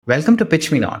Welcome to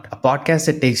PitchMeNot, a podcast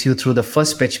that takes you through the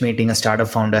first pitch meeting a startup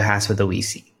founder has with a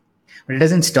VC. But it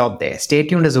doesn't stop there. Stay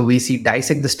tuned as a VC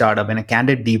dissect the startup in a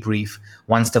candid debrief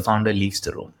once the founder leaves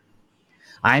the room.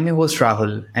 I'm your host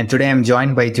Rahul, and today I'm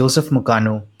joined by Joseph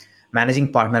Mocanu,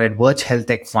 managing partner at Verge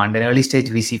HealthTech Fund, an early-stage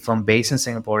VC firm based in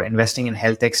Singapore investing in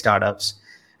health tech startups.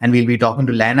 And we'll be talking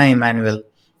to Laina Emmanuel,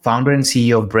 founder and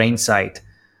CEO of BrainSight,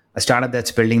 a startup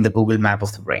that's building the Google map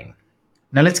of the brain.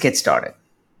 Now let's get started.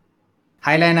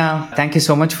 Hi, Laina. Thank you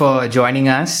so much for joining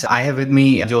us. I have with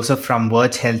me Joseph from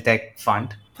Verge HealthTech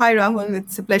Fund. Hi, Rahul.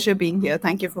 It's a pleasure being here.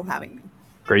 Thank you for having me.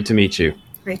 Great to meet you.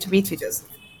 Great to meet you, Joseph.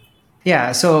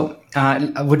 Yeah, so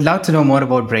I would love to know more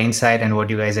about BrainSight and what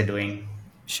you guys are doing.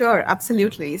 Sure,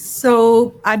 absolutely.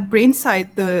 So at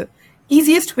BrainSight, the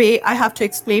easiest way I have to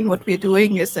explain what we're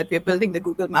doing is that we're building the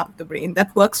Google map of the brain.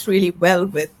 That works really well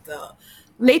with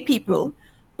lay people.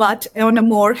 But on a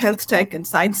more health tech and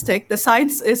science tech, the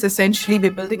science is essentially we're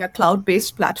building a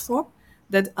cloud-based platform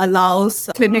that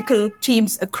allows clinical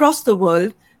teams across the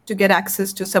world to get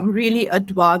access to some really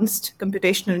advanced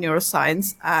computational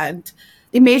neuroscience and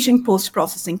imaging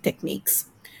post-processing techniques.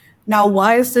 Now,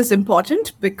 why is this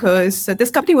important? Because this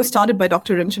company was started by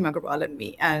Dr. Rimchim Agarwal and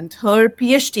me, and her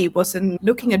PhD was in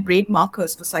looking at brain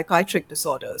markers for psychiatric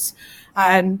disorders.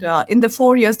 And in the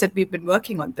 4 years that we've been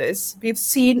working on this, we've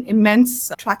seen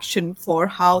immense traction for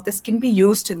how this can be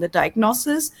used in the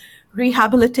diagnosis,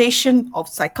 rehabilitation of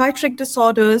psychiatric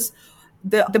disorders.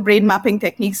 The brain mapping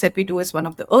techniques that we do is one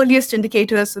of the earliest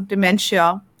indicators of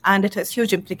dementia, and it has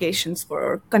huge implications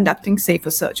for conducting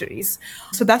safer surgeries.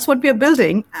 So that's what we're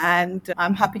building, and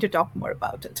I'm happy to talk more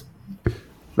about it.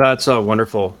 That's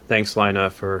wonderful. Thanks, Laina,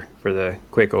 for the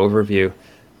quick overview.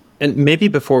 And maybe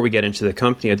before we get into the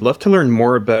company, I'd love to learn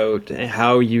more about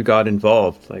how you got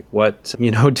involved. Like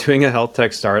doing a health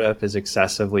tech startup is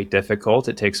excessively difficult.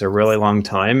 It takes a really long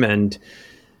time, and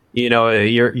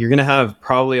you're going to have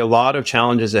probably a lot of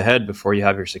challenges ahead before you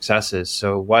have your successes.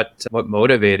 So what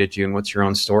motivated you, and what's your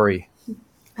own story?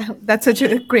 That's such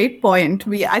a great point.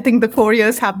 I think the 4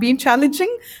 years have been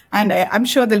challenging, and I'm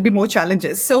sure there'll be more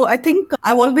challenges. So I think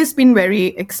I've always been very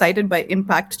excited by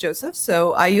impact, Joseph.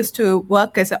 So I used to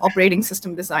work as an operating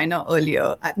system designer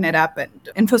earlier at NetApp and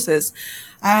Infosys.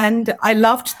 And I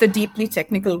loved the deeply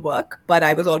technical work, but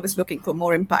I was always looking for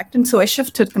more impact. And so I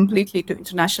shifted completely to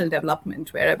international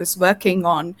development, where I was working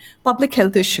on public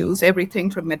health issues,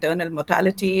 everything from maternal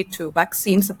mortality to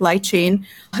vaccine supply chain,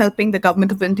 helping the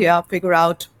government of India figure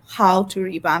out how to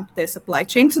revamp their supply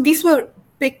chain. So these were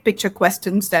big picture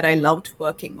questions that I loved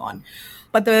working on.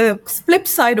 But the flip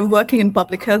side of working in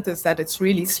public health is that it's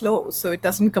really slow. So it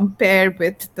doesn't compare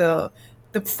with the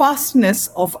fastness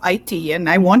of IT. And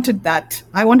I wanted that.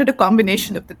 I wanted a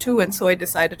combination of the two. And so I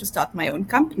decided to start my own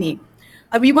company.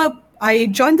 I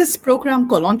joined this program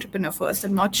called Entrepreneur First.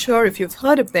 I'm not sure if you've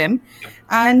heard of them.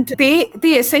 And they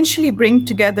essentially bring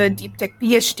together deep tech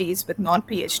PhDs with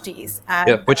non-PhDs.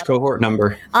 And, which cohort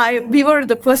number? We were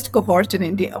the first cohort in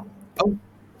India. Oh,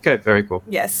 okay, very cool.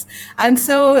 Yes. And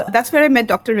so that's where I met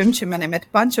Dr. Rimchim, and I met a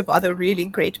bunch of other really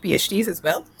great PhDs as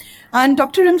well. And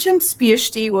Dr. Rimchim's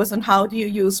PhD was on how do you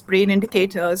use brain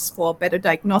indicators for better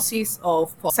diagnoses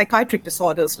of psychiatric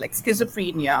disorders like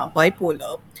schizophrenia,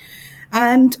 bipolar.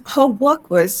 And her work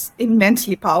was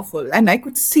immensely powerful. And I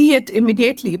could see it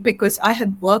immediately because I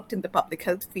had worked in the public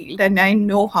health field and I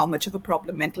know how much of a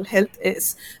problem mental health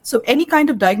is. So any kind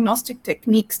of diagnostic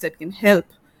techniques that can help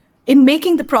in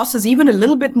making the process even a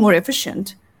little bit more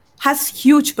efficient has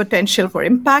huge potential for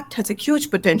impact, has a huge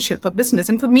potential for business.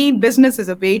 And for me, business is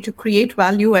a way to create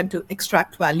value and to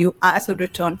extract value as a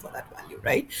return for that value,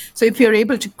 right? So if you're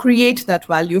able to create that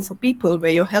value for people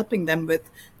where you're helping them with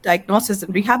diagnosis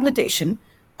and rehabilitation,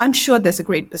 I'm sure there's a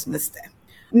great business there.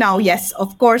 Now, yes,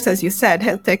 of course, as you said,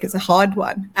 health tech is a hard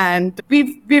one. And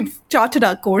we've charted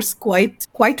our course quite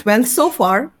well so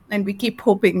far. And we keep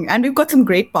hoping. And we've got some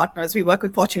great partners. We work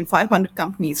with Fortune 500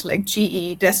 companies like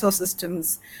GE, Dassault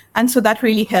Systems. And so that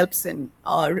really helps in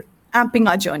amping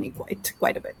our journey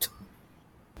quite a bit.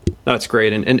 That's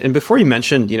great. And before you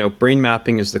mentioned, brain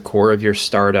mapping is the core of your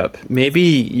startup. Maybe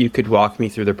you could walk me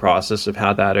through the process of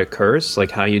how that occurs, like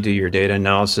how you do your data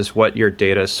analysis, what your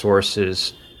data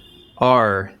sources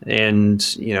are,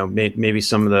 and maybe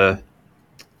some of the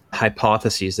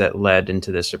hypotheses that led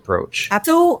into this approach.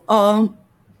 So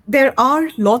there are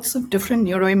lots of different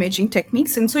neuroimaging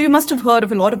techniques. And so you must have heard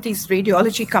of a lot of these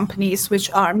radiology companies which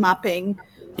are mapping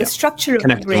the structure of the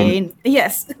Connectome. brain.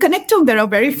 Yes, the connectome, there are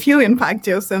very few, in fact,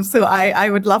 Joseph. So I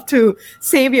would love to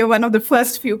say we are one of the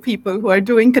first few people who are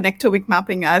doing connectomic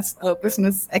mapping as a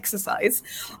business exercise.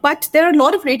 But there are a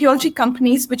lot of radiology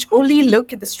companies which only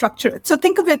look at the structure. So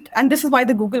think of it, and this is why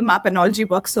the Google Map analogy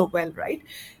works so well, right?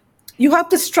 You have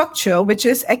the structure, which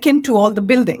is akin to all the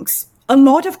buildings. A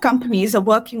lot of companies are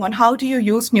working on how do you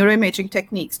use neuroimaging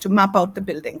techniques to map out the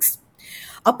buildings.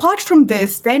 Apart from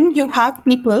this, then you have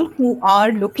people who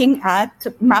are looking at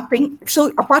mapping. So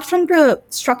apart from the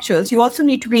structures, you also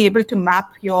need to be able to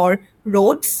map your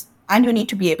roads and you need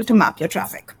to be able to map your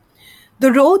traffic.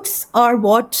 The roads are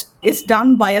what is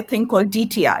done by a thing called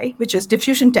DTI, which is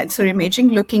diffusion tensor imaging,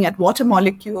 looking at water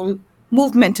molecule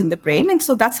movement in the brain. And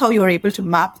so that's how you're able to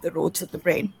map the roads of the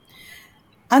brain.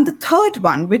 And the third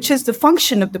one, which is the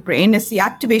function of the brain, is the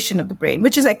activation of the brain,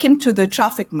 which is akin to the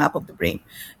traffic map of the brain.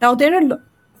 Now,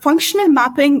 functional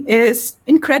mapping is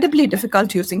incredibly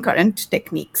difficult using current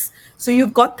techniques. So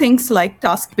you've got things like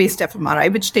task-based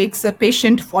fMRI, which takes a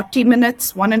patient 40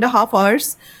 minutes, 1.5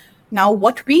 hours. Now,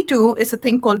 what we do is a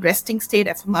thing called resting state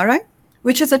fMRI,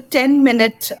 which is a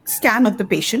 10-minute scan of the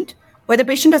patient, where the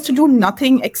patient has to do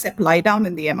nothing except lie down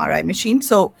in the MRI machine.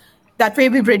 So that way,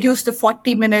 we've reduced the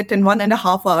 40-minute and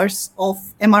 1.5 hours of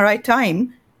MRI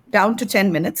time down to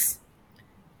 10 minutes.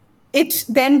 It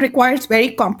then requires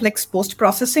very complex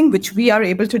post-processing, which we are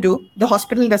able to do. The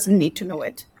hospital doesn't need to know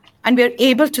it. And we're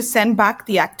able to send back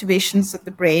the activations of the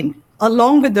brain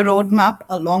along with the roadmap,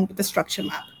 along with the structure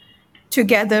map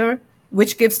together,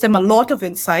 which gives them a lot of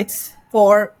insights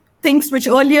for things which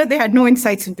earlier they had no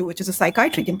insights into, which is the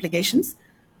psychiatric implications,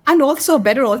 and also a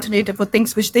better alternative for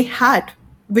things which they had,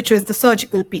 which was the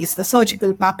surgical piece, the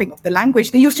surgical mapping of the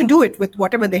language. They used to do it with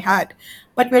whatever they had,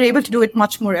 but we're able to do it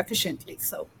much more efficiently.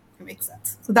 So it makes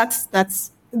sense. So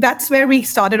that's where we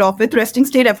started off with. Resting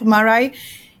state fMRI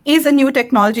is a new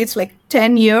technology. It's like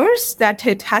 10 years that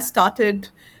it has started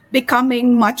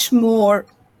becoming much more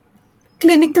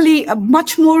clinically,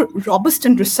 much more robust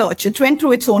in research. It went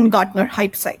through its own Gartner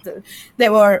hype cycle.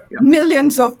 There were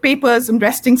millions of papers in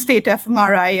resting state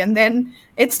fMRI, and then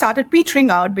it started petering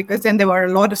out because then there were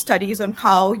a lot of studies on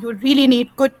how you really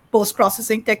need good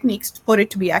post-processing techniques for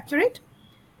it to be accurate.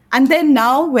 And then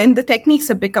now, when the techniques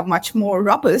have become much more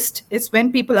robust, is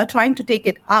when people are trying to take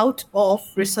it out of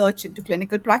research into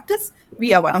clinical practice.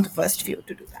 We are one of the first few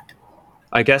to do that.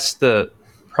 I guess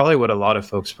probably what a lot of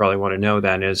folks probably want to know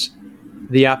then is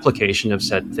the application of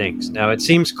said things. Now, it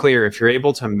seems clear if you're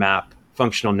able to map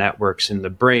functional networks in the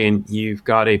brain, you've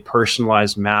got a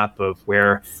personalized map of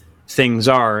where things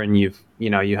are, and you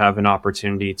have an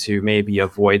opportunity to maybe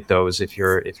avoid those if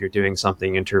you're doing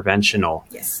something interventional.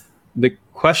 Yes. The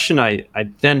question I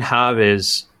then have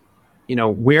is,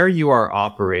 where you are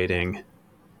operating,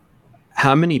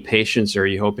 how many patients are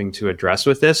you hoping to address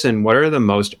with this, and what are the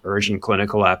most urgent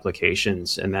clinical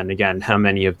applications? And then again, how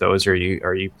many of those are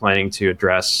you planning to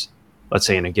address, let's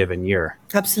say, in a given year?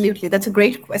 Absolutely. That's a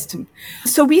great question.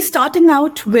 So we're starting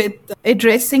out with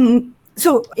addressing.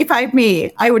 So if I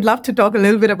may, I would love to talk a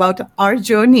little bit about our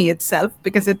journey itself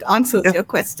because it answers your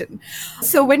question.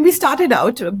 So when we started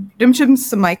out,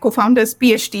 Rimchim's, my co-founder's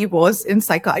PhD was in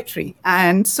psychiatry.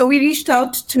 And so we reached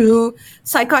out to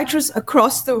psychiatrists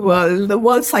across the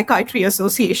World Psychiatry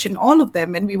Association, all of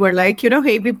them. And we were like,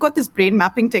 hey, we've got this brain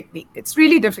mapping technique. It's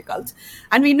really difficult.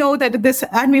 And we know that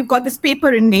and we've got this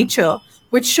paper in Nature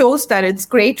which shows that it's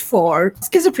great for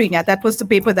schizophrenia. That was the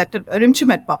paper that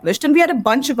Rimchim had published. And we had a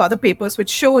bunch of other papers which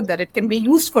showed that it can be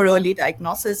used for early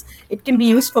diagnosis. It can be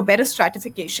used for better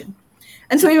stratification.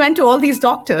 And so we went to all these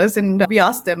doctors and we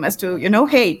asked them as to,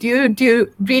 hey, do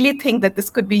you really think that this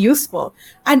could be useful?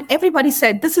 And everybody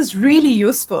said, this is really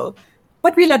useful,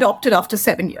 but we'll adopt it after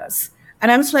 7 years.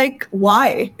 And I was like,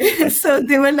 why? So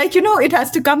they were like, it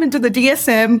has to come into the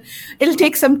DSM. It'll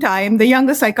take some time. The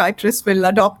younger psychiatrists will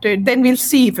adopt it. Then we'll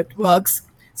see if it works.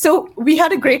 So we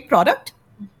had a great product,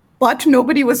 but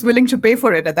nobody was willing to pay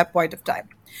for it at that point of time.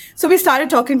 So we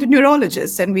started talking to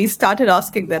neurologists and we started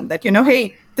asking them that,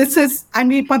 hey, this is, and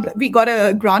we got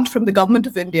a grant from the government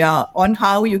of India on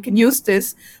how you can use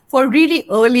this for really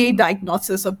early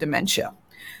diagnosis of dementia.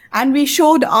 And we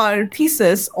showed our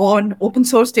thesis on open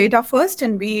source data first,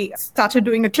 and we started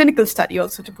doing a clinical study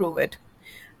also to prove it.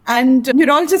 And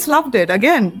neurologists loved it.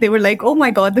 Again, they were like, oh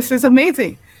my God, this is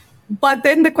amazing. But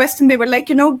then the question, they were like,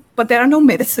 but there are no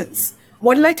medicines.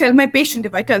 What will I tell my patient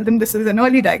if I tell them this is an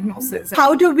early diagnosis?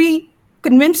 How do we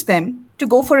convince them to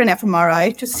go for an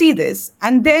fMRI to see this?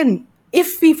 And then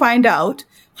if we find out,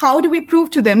 how do we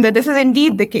prove to them that this is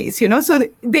indeed the case? So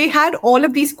they had all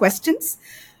of these questions,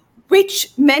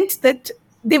 which meant that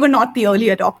they were not the early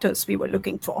adopters we were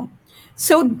looking for.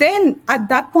 So then at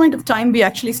that point of time, we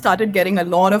actually started getting a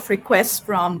lot of requests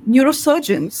from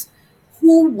neurosurgeons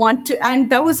who want to,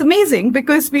 and that was amazing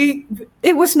because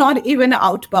it was not even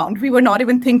outbound. We were not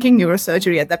even thinking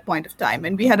neurosurgery at that point of time.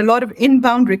 And we had a lot of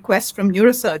inbound requests from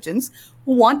neurosurgeons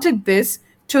who wanted this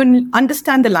to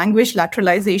understand the language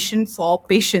lateralization for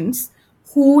patients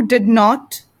who did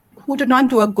not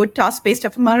do a good task-based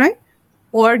fMRI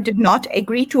or did not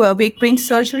agree to awake brain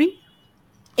surgery.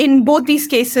 In both these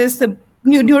cases, the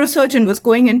neurosurgeon was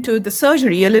going into the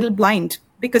surgery a little blind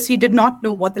because he did not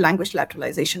know what the language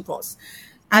lateralization was.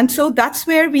 And so that's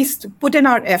where we put in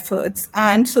our efforts.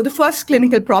 And so the first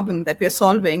clinical problem that we're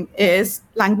solving is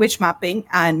language mapping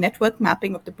and network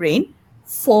mapping of the brain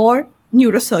for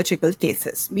neurosurgical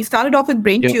cases. We started off with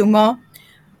brain tumor.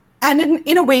 And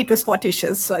in a way, it was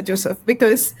fortuitous, Joseph,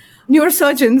 because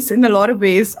neurosurgeons, in a lot of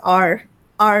ways, are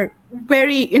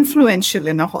very influential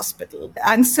in a hospital.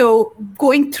 And so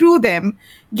going through them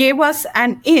gave us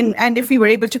an in. And if we were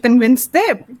able to convince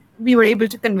them, we were able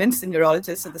to convince the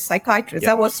neurologists and the psychiatrists.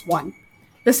 That was one.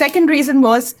 The second reason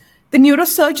was the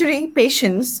neurosurgery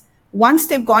patients, once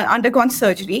they've undergone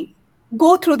surgery,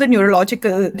 go through the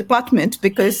neurological department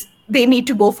because they need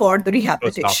to go for the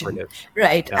rehabilitation.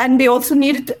 Right. Yeah. And they also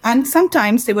needed, and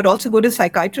sometimes they would also go to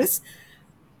psychiatrists.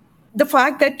 The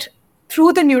fact that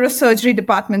through the neurosurgery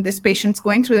department, this patient's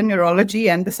going through the neurology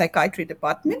and the psychiatry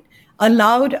department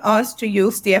allowed us to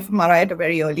use the fMRI at a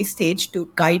very early stage to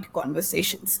guide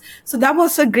conversations. So that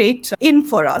was a great in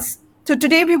for us. So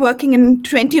today we're working in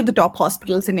 20 of the top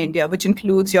hospitals in India, which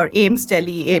includes your AIIMS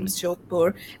Delhi, AIIMS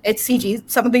Jodhpur, HCG,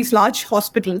 some of these large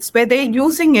hospitals where they're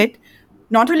using it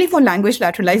not only for language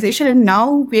lateralization, and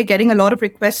now we're getting a lot of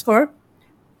requests for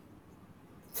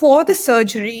the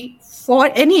surgery, for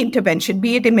any intervention,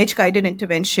 be it image-guided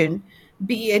intervention,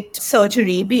 be it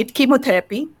surgery, be it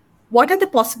chemotherapy. What are the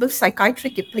possible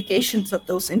psychiatric implications of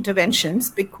those interventions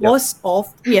because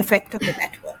of the effect of the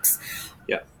networks?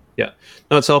 Yeah.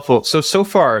 No, it's helpful. So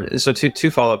far,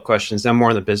 two follow-up questions, then more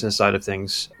on the business side of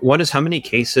things. One is, how many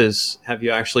cases have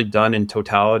you actually done in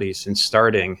totality since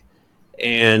starting?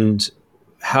 And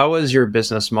how is your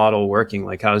business model working?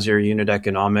 Like, how's your unit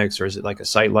economics, or is it like a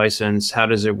site license? How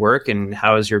does it work? And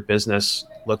how is your business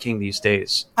looking these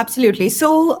days? Absolutely.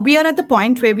 So we are at the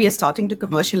point where we are starting to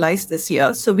commercialize this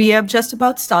year. So we have just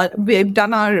about we've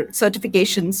done our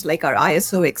certifications like our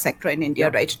ISO, etc. in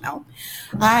India right now.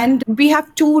 And we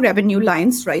have two revenue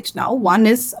lines right now. One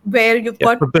is where you've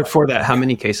got... But before that, how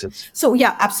many cases? So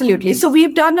absolutely. So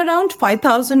we've done around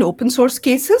 5,000 open source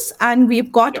cases, and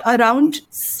we've got around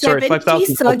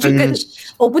 70 surgical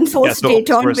open source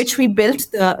data on which we built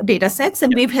the data sets,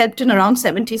 and we've helped in around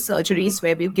 70 surgeries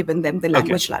where we've given them the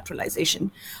language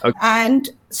lateralization. And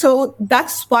so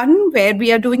that's one where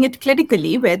we are doing it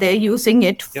clinically, where they're using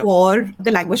it for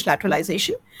the language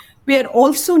lateralization. We are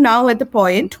also now at the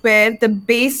point where the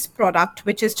base product,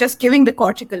 which is just giving the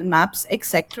cortical maps,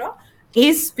 etc.,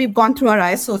 we've gone through our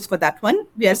ISOs for that one.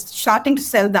 We are starting to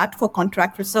sell that for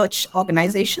contract research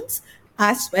organizations,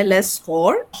 as well as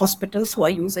for hospitals who are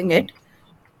using it,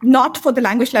 not for the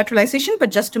language lateralization,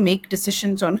 but just to make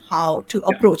decisions on how to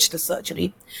approach the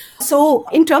surgery. So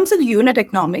in terms of the unit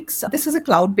economics, this is a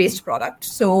cloud-based product.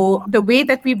 So the way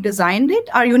that we've designed it,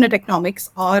 our unit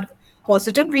economics are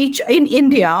positive. Reach in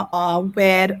India,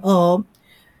 where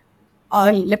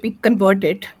let me convert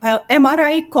it.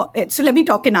 MRI. So let me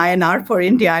talk in INR for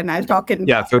India, and I'll talk in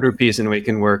for rupees, and we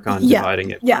can work on dividing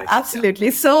it. Yeah, absolutely.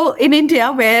 Yeah. So in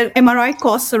India, where MRI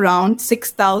costs around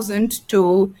 6,000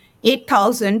 to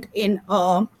 8,000 in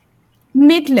a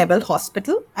mid-level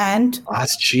hospital, and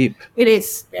that's cheap. It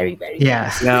is very, very cheap.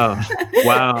 Yeah.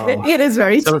 Wow. It is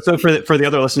very cheap. So for the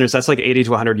other listeners, that's like $80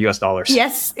 to $100.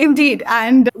 Yes, indeed.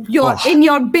 And in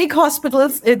your big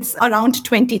hospitals, it's around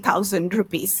 20,000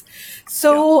 rupees.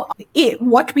 So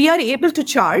what we are able to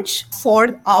charge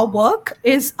for our work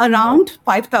is around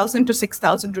 5,000 to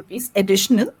 6,000 rupees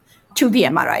additional to the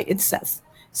MRI itself.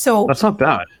 So that's not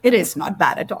bad. It is not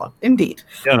bad at all, indeed.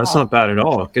 Yeah, that's not bad at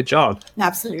all. Good job.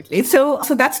 Absolutely. So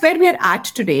that's where we are at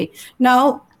today.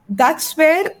 Now, that's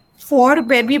where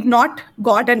we've not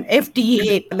got an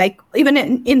FDA, like even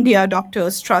in India,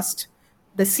 doctors trust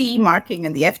the CE marking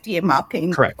and the FDA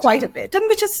marking quite a bit, and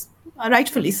which is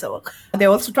rightfully so. They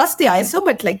also trust the ISO,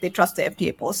 but they trust the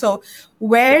FDA post. So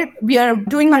where we are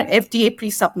doing our FDA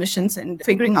pre-submissions and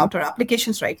figuring out our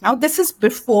applications right now, this is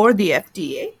before the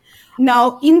FDA.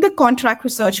 Now, in the contract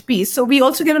research piece, so we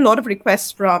also get a lot of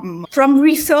requests from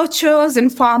researchers in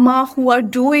pharma who are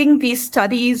doing these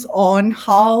studies on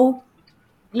how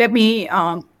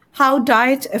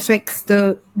diet affects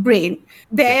the brain.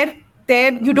 There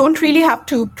there you don't really have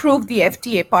to prove the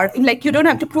FDA part. Like, you don't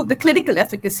have to prove the clinical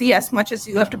efficacy as much as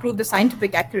you have to prove the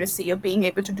scientific accuracy of being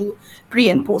able to do pre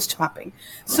and post mapping.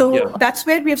 So that's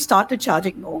where we have started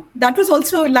charging more. That was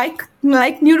also like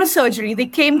neurosurgery. They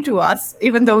came to us,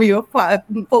 even though we were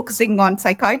focusing on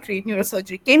psychiatry,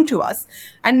 neurosurgery came to us.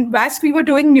 And as we were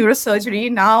doing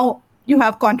neurosurgery, now you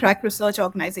have contract research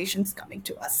organizations coming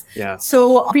to us. Yeah.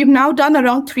 So we've now done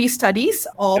around 3 studies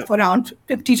of around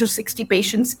 50 to 60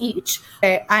 patients each.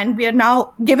 And we are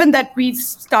now, given that we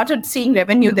started seeing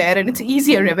revenue there, and it's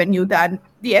easier revenue than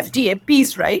the FDA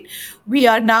piece, right? We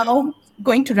are now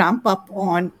going to ramp up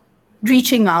on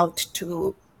reaching out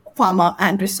to pharma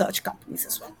and research companies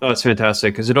as well. Oh, that's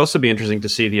fantastic, because it'd also be interesting to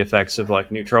see the effects of like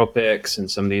nootropics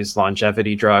and some of these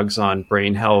longevity drugs on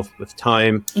brain health with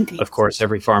time. Indeed. Of course,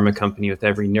 every pharma company with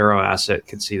every neuro asset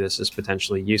could see this as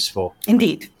potentially useful.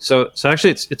 Indeed. So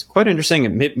actually, it's quite interesting.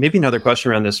 And maybe another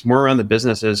question around this, more around the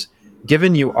business, is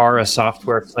given you are a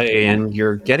software play and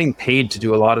you're getting paid to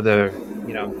do a lot of the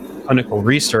clinical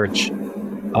research,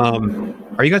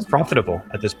 are you guys profitable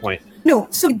at this point? No.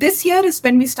 So this year is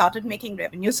when we started making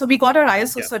revenue. So we got our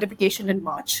ISO certification in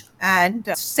March. And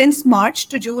since March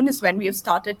to June is when we have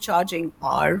started charging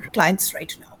our clients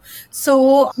right now.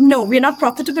 So no, we're not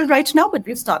profitable right now, but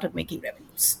we've started making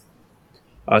revenues.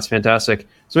 Oh, that's fantastic.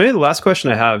 So maybe the last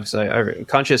question I have, because I'm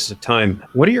conscious of time,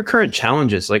 what are your current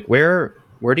challenges? Like where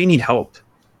do you need help?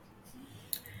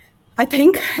 I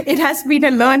think it has been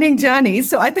a learning journey.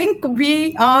 So I think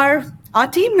our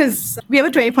team we have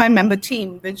a 25-member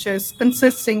team, which is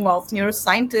consisting of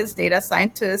neuroscientists, data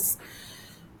scientists,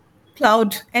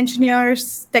 cloud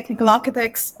engineers, technical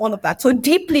architects, all of that. So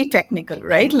deeply technical,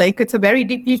 right? Like it's a very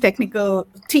deeply technical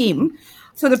team.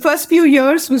 So the first few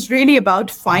years was really about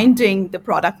finding the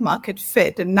product market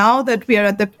fit. And now that we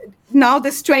are now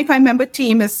this 25-member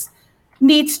team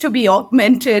needs to be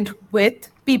augmented with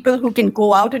people who can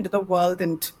go out into the world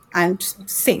and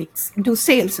do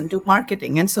sales and do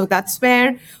marketing. And so that's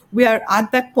where we are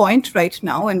at that point right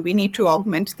now, and we need to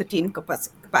augment the team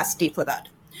capacity for that.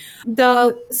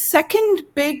 The second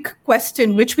big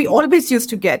question, which we always used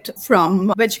to get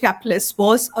from venture capitalists,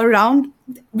 was around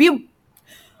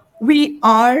we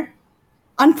are,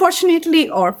 unfortunately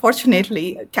or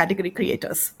fortunately, category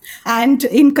creators. And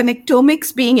in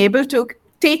connectomics, being able to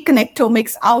take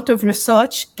connectomics out of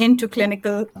research into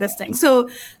clinical testing. So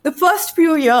the first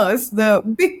few years, the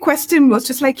big question was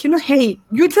just like, hey,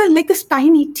 you're like this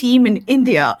tiny team in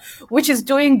India, which is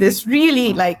doing this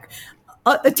really like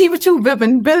a team of 2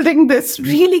 women building this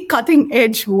really cutting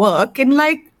edge work. And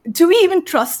like, do we even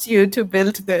trust you to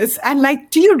build this? And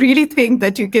like, do you really think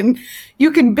that you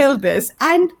can build this?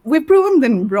 And we've proven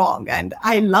them wrong. And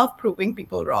I love proving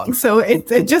people wrong. So it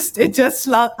just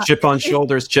chip on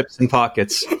shoulders, chips in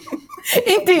pockets.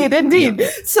 Indeed. Yeah.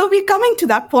 So we're coming to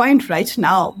that point right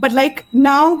now. But like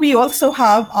now we also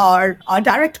have our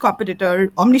direct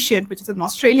competitor, Omniscient, which is an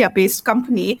Australia-based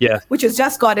company, which has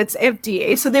just got its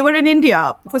FDA. So they were in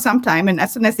India for some time. And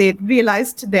as soon as they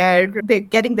realized they're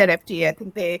getting their FDA, I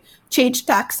think they changed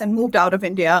tax and moved out of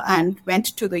India and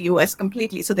went to the US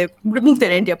completely. So they've removed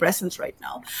their India presence right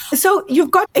now. So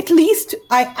you've got at least,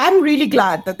 I am really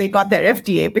glad that they got their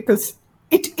FDA because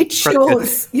it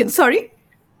shows, sorry?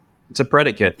 It's a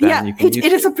predicate. Then. It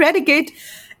is a predicate.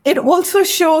 It also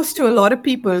shows to a lot of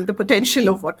people the potential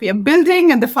of what we are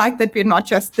building and the fact that we're not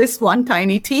just this one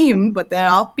tiny team, but there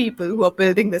are people who are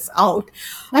building this out.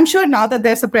 I'm sure now that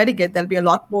there's a predicate, there'll be a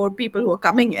lot more people who are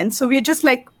coming in. So we're just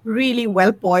like really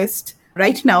well poised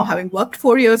right now, having worked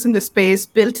 4 years in the space,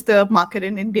 built the market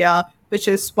in India, which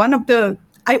is one of the,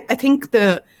 I think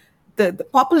the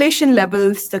population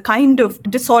levels, the kind of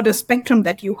disorder spectrum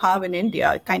that you have in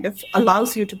India kind of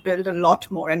allows you to build a lot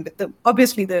more. And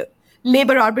obviously the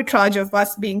labor arbitrage of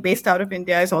us being based out of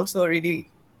India is also a really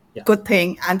good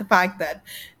thing. And the fact that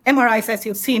MRIs, as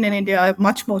you've seen in India, are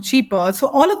much more cheaper. So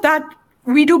all of that,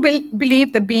 we do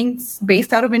believe that being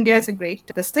based out of India is a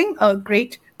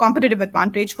great competitive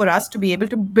advantage for us to be able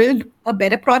to build a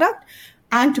better product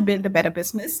and to build a better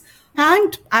business.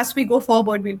 And as we go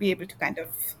forward, we'll be able to kind of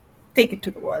take it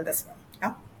to the world as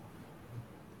well.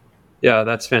 Yeah,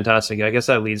 that's fantastic. I guess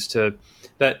that leads to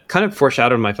that kind of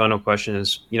foreshadowed my final question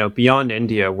is, beyond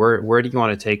India, where do you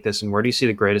want to take this and where do you see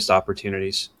the greatest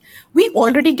opportunities? We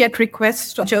already get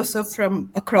requests, Joseph, from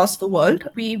across the world.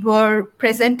 We were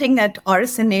presenting at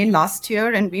RSNA last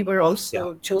year, and we were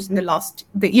also chosen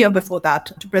the year before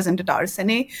that to present at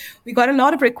RSNA. We got a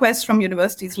lot of requests from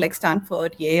universities like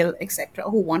Stanford, Yale, etc.,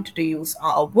 who wanted to use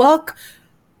our work.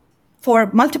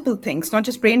 for multiple things, not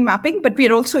just brain mapping, but we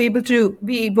are also able to,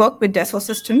 we work with Dassault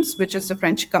Systems, which is a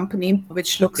French company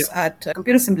which looks at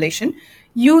computer simulation,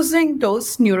 using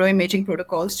those neuroimaging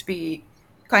protocols to be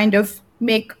kind of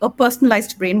make a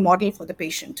personalized brain model for the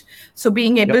patient. So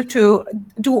being able to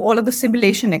do all of the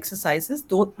simulation exercises,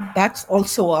 though that's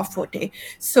also our forte.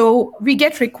 So we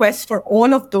get requests for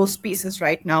all of those pieces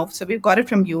right now. So we've got it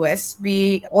from US.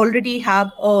 We already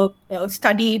have a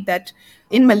study that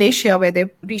in Malaysia where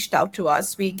they've reached out to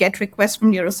us. We get requests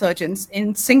from neurosurgeons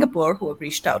in Singapore who have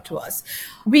reached out to us.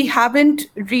 We haven't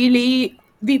really,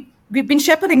 we've been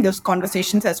shepherding those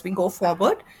conversations as we go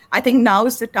forward. I think now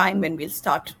is the time when we'll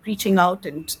start reaching out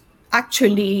and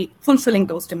actually fulfilling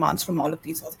those demands from all of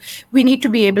these. We need to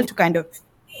be able to kind of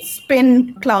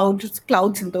spin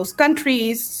clouds in those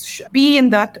countries, be in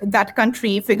that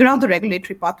country, figure out the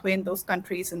regulatory pathway in those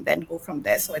countries, and then go from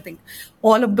there. So I think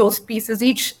all of those pieces,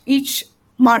 each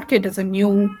market is a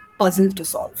new puzzle to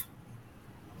solve.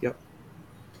 Yep.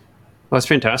 Well, that's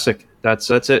fantastic. That's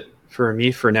it for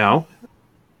me for now.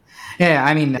 Yeah,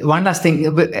 I mean, one last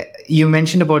thing. You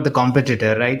mentioned about the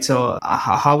competitor, right? So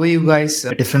how are you guys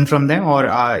different from them, or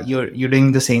you're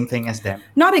doing the same thing as them?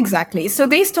 Not exactly. So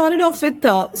they started off with,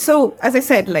 so as I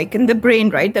said, like in the brain,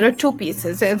 right, there are two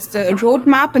pieces. There's the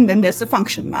roadmap and then there's the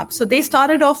function map. So they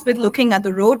started off with looking at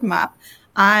the roadmap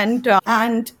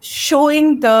and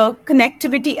showing the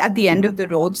connectivity at the end of the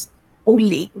roads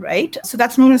only, right? So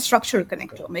that's known as structural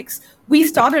connectomics. We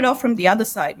started off from the other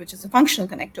side, which is the functional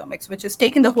connectomics, which is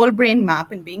taking the whole brain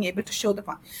map and being able to show the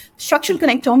structural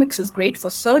connectomics is great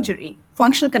for surgery.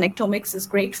 Functional connectomics is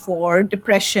great for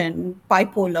depression,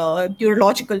 bipolar,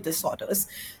 neurological disorders.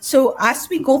 So as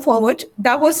we go forward,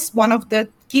 that was one of the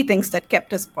key things that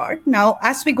kept us apart. Now,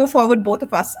 as we go forward, both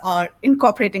of us are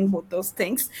incorporating both those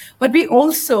things. But we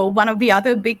also, one of the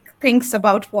other big things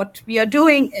about what we are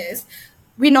doing is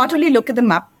we not only look at the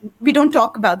map, we don't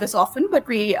talk about this often, but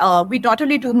we not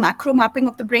only do macro mapping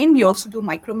of the brain, we also do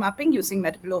micro mapping using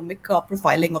metabolomic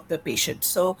profiling of the patient.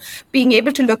 So being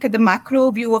able to look at the macro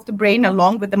view of the brain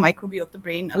along with the micro view of the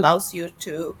brain allows you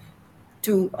to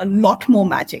do a lot more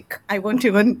magic. I won't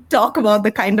even talk about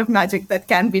the kind of magic that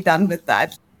can be done with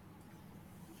that.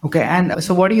 Okay, and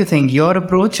so what do you think, your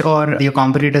approach or your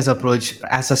competitor's approach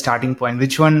as a starting point?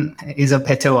 Which one is a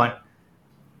better one?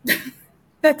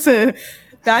 That's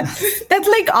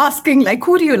like asking, like,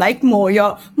 who do you like more,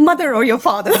 your mother or your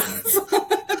father?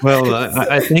 Well,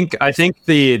 I think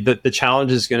the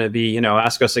challenge is going to be,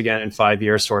 ask us again in 5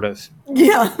 years, sort of.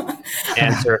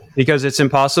 Answer, because it's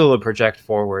impossible to project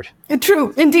forward.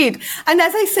 True, indeed. And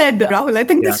as I said, Rahul, I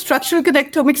think the structural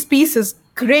connectomics piece is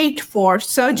great for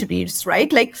surgeries,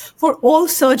 right? Like for all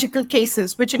surgical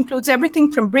cases, which includes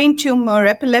everything from brain tumor,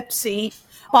 epilepsy,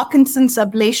 Parkinson's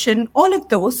ablation, all of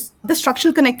those, the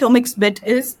structural connectomics bit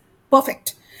is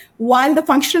perfect. While the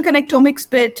functional connectomics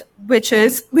bit, which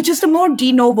is the more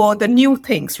de novo, the new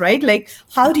things, right? Like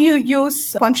how do you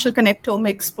use functional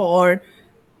connectomics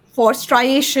for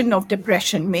striation of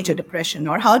depression, major depression,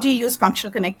 or how do you use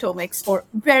functional connectomics for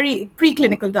very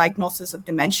preclinical diagnosis of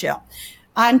dementia?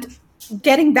 And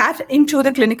getting that into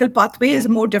the clinical pathway is a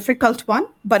more difficult one,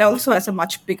 but also has a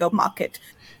much bigger market.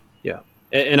 Yeah.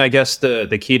 And I guess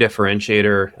the key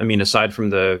differentiator, I mean, aside from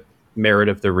the merit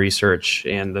of the research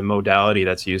and the modality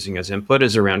that's using as input,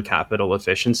 is around capital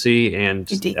efficiency and,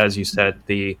 Indeed. As you said,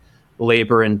 the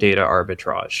labor and data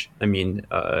arbitrage. I mean,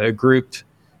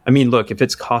 look, if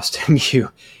it's costing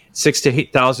you 6,000 to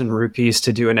 8,000 rupees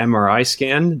to do an MRI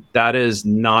scan, that is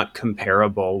not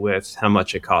comparable with how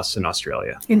much it costs in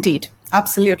Australia. Indeed.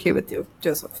 Absolutely with you,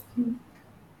 Joseph.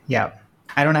 Yeah.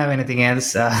 I don't have anything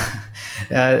else.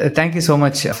 Thank you so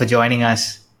much for joining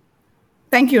us.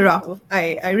 Thank you, Rahul.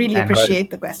 I really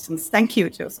appreciate the questions. Thank you,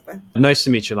 Joseph. Nice to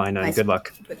meet you, Laina, and good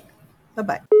luck.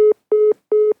 Bye-bye.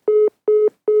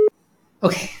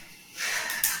 Okay.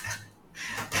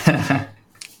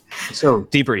 So,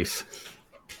 debrief.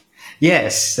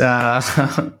 Yes.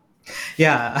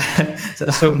 Yeah.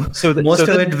 So most of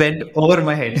it went over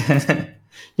my head.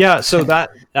 Yeah, so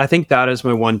I think that is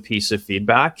my one piece of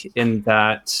feedback, in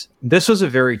that this was a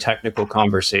very technical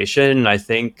conversation. I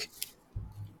think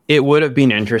it would have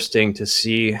been interesting to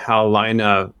see how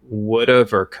Laina would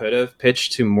have or could have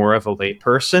pitched to more of a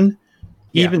layperson.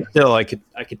 Even still, I could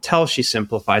tell she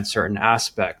simplified certain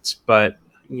aspects, but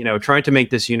trying to make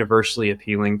this universally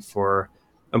appealing for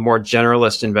a more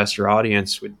generalist investor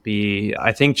audience would be,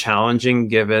 I think, challenging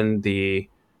given the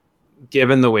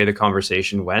way the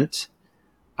conversation went.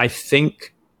 I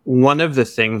think one of the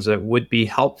things that would be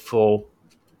helpful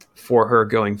for her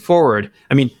going forward,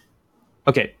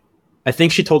 I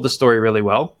think she told the story really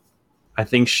well. I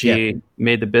think she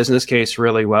made the business case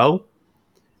really well.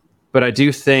 But I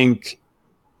do think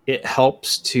it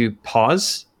helps to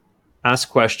pause, ask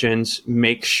questions,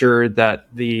 make sure that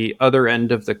the other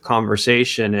end of the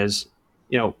conversation is,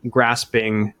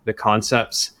 grasping the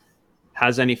concepts,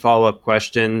 has any follow-up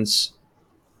questions,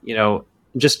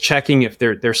 just checking if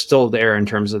they're still there in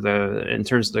terms of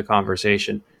the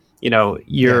conversation.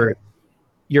 Your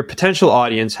potential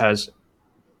audience has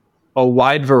a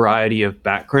wide variety of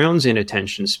backgrounds and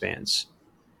attention spans.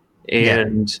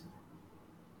 And,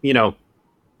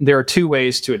 there are two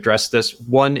ways to address this.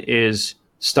 One is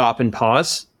stop and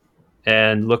pause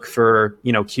and look for,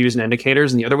 cues and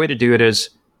indicators. And the other way to do it is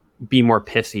be more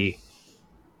pithy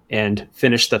and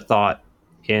finish the thought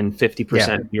in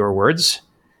 50% of your words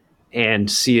and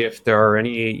see if there are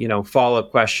any,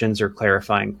 follow-up questions or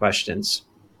clarifying questions.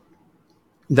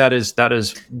 That is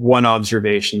one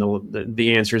observation.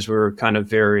 The answers were kind of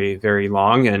very, very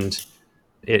long, and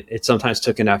it sometimes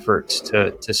took an effort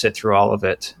to sit through all of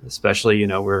it. Especially,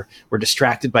 we're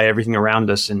distracted by everything around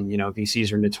us, and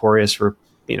VCs are notorious for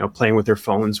playing with their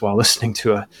phones while listening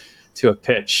to a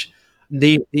pitch.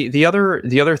 The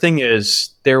other thing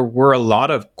is there were a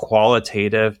lot of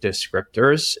qualitative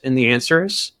descriptors in the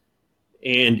answers,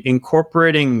 and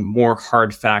incorporating more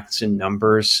hard facts and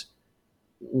numbers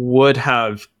would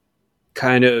have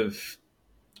kind of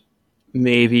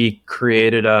maybe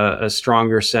created a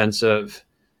stronger sense of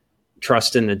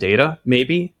trust in the data.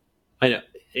 Maybe.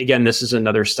 Again, this is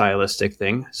another stylistic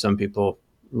thing. Some people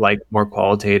like more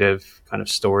qualitative kind of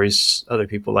stories. Other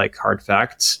people like hard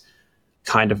facts,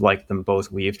 kind of like them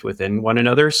both weaved within one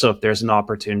another. So if there's an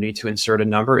opportunity to insert a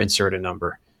number, insert a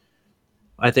number.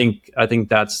 I think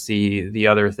that's the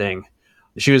other thing.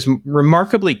 She was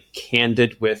remarkably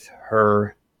candid with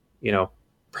her,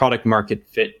 product market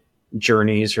fit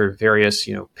journeys, her various,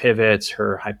 pivots,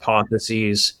 her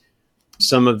hypotheses,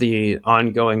 some of the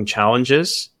ongoing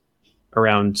challenges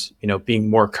around, being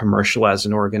more commercial as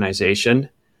an organization.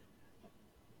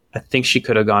 I think she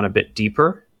could have gone a bit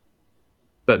deeper,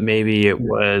 but maybe it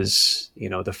was,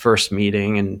 the first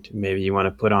meeting, and maybe you want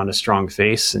to put on a strong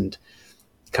face and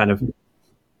kind of,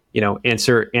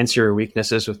 answer your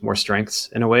weaknesses with more strengths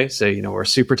in a way. Say, we're a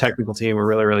super technical team. We're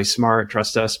really, really smart.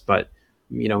 Trust us. But,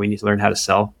 we need to learn how to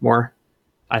sell more.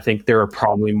 I think there are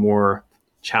probably more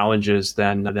challenges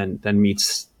than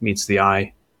meets the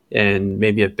eye, and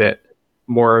maybe a bit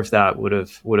more of that would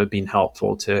have been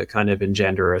helpful to kind of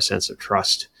engender a sense of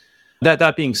trust.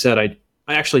 That being said, I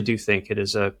actually do think it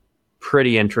is a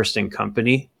pretty interesting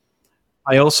company.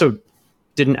 I also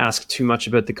didn't ask too much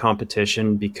about the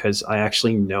competition because I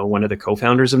actually know one of the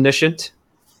co-founders of Nishant.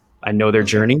 I know their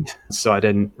journey, so I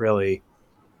didn't really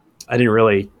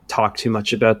talk too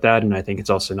much about that, and I think it's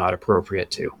also not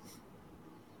appropriate to.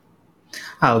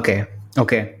 Okay.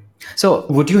 So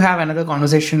would you have another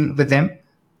conversation with them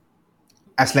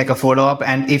as like a follow-up?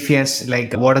 And if yes,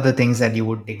 like what are the things that you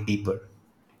would dig deeper?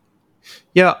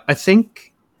 Yeah, I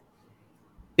think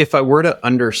if I were to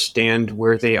understand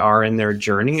where they are in their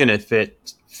journey and if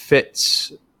it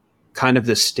fits kind of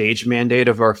the stage mandate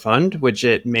of our fund, which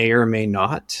it may or may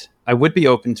not, I would be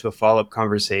open to a follow-up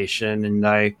conversation, and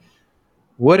I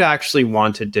would actually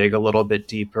want to dig a little bit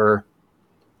deeper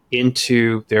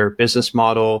into their business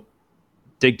model,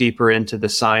 dig deeper into the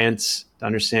science to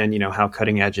understand, how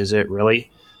cutting edge is it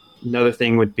really. Another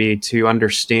thing would be to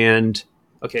understand,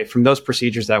 okay, from those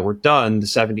procedures that were done, the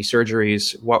 70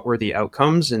 surgeries, what were the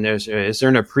outcomes? And is there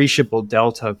an appreciable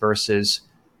delta versus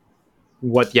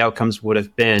what the outcomes would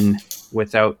have been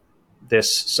without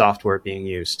this software being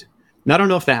used? And I don't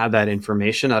know if they have that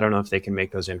information. I don't know if they can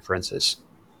make those inferences.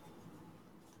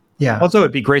 Yeah. Also,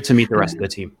 it'd be great to meet the rest of the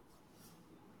team.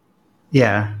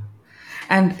 Yeah.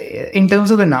 And in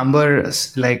terms of the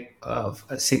numbers, like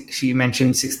she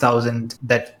mentioned 6,000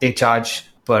 that they charge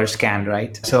per scan,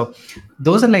 right? So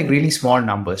those are like really small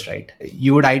numbers, right?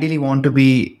 You would ideally want to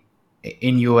be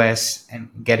in US and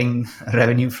getting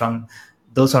revenue from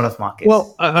those sort of markets.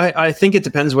 Well, I think it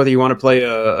depends whether you want to play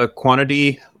a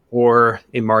quantity or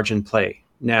a margin play.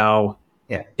 Now,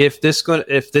 if this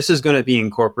is going to be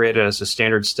incorporated as a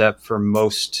standard step for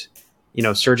most,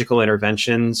 surgical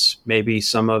interventions, maybe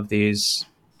some of these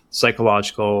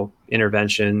psychological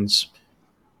interventions,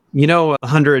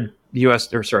 $100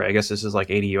 US, or sorry, I guess this is like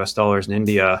 $80 US in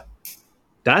India.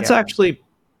 That's actually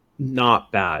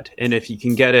not bad. And if you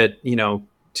can get it, $200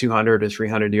 to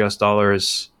 $300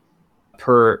 US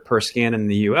per scan in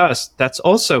the US, that's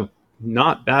also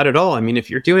not bad at all. I mean, if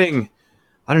you're doing,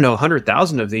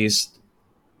 100,000 of these,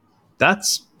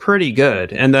 that's pretty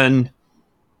good. And then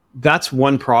that's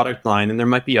one product line, and there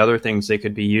might be other things they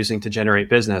could be using to generate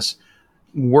business.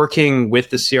 working with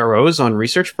the CROs on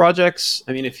research projects.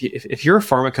 I mean, if you're a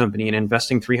pharma company and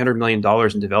investing $300 million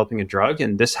in developing a drug,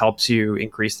 and this helps you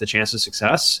increase the chance of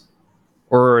success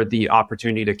or the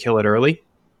opportunity to kill it early,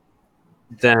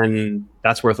 then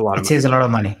that's worth a lot of It money. saves a lot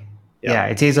of money. Yeah. Yeah,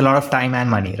 it saves a lot of time and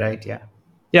money, right? Yeah.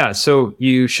 Yeah, so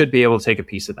you should be able to take a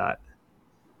piece of that.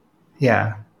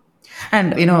 Yeah.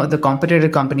 And the competitor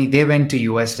company, they went to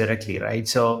US directly, right?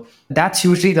 So that's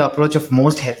usually the approach of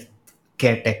most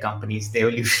healthcare tech companies. They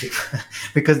will usually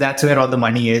because that's where all the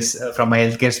money is from a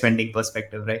healthcare spending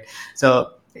perspective, right?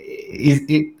 So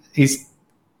is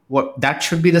what that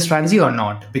should be the strategy or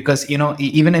not? Because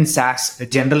even in SaaS,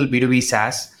 general B2B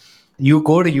SaaS, you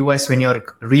go to US when you're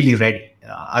really ready.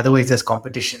 Otherwise, there's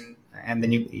competition, and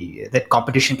then that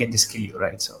competition can just kill you,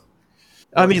 right? So.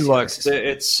 I What mean, is your look, assessment?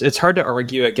 it's hard to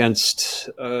argue against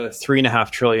a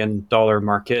 $3.5 trillion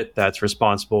market that's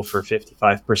responsible for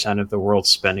 55% of the world's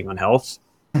spending on health.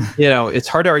 It's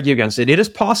hard to argue against it. It is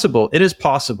possible. It is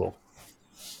possible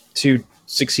to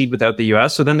succeed without the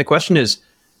US. So then the question is,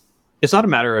 perhaps it's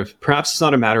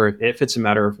not a matter of if, it's a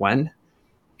matter of when.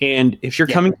 And if you're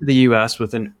coming to the US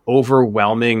with an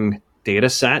overwhelming data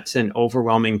set and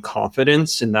overwhelming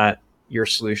confidence in that your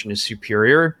solution is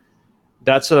superior,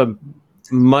 that's a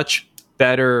much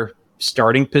better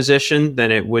starting position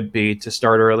than it would be to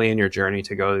start early in your journey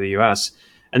to go to the US.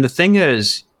 And the thing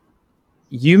is,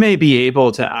 you may be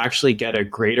able to actually get a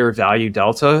greater value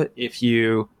delta if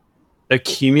you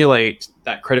accumulate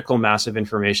that critical mass of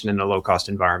information in a low cost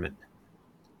environment.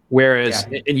 Whereas,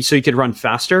 so you could run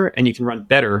faster and you can run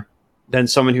better than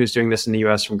someone who's doing this in the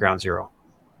US from ground zero.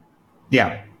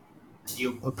 Yeah.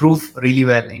 You prove really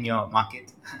well in your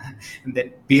market and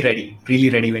then be ready, really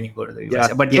ready when you go to the US.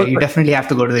 Yeah. But you definitely have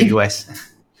to go to the US.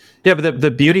 Yeah, but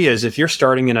the beauty is if you're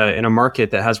starting in a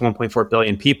market that has 1.4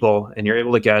 billion people and you're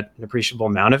able to get an appreciable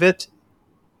amount of it,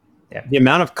 the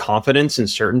amount of confidence and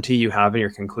certainty you have in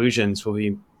your conclusions will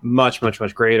be much, much,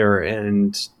 much greater.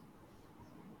 And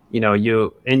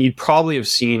you'd probably have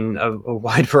seen a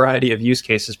wide variety of use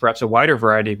cases, perhaps a wider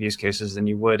variety of use cases than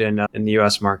you would in the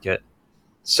US market.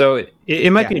 So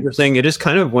it might be interesting. It is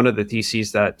kind of one of the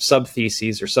theses that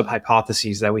sub-theses or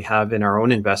sub-hypotheses that we have in our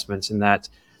own investments, in that,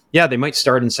 they might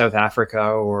start in South Africa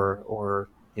or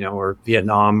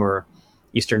Vietnam or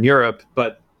Eastern Europe,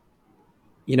 but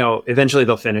eventually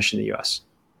they'll finish in the US.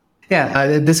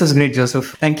 Yeah, this was great,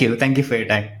 Joseph. Thank you. Thank you for your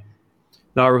time.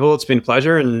 No, Rahul, it's been a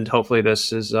pleasure, and hopefully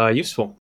this is useful.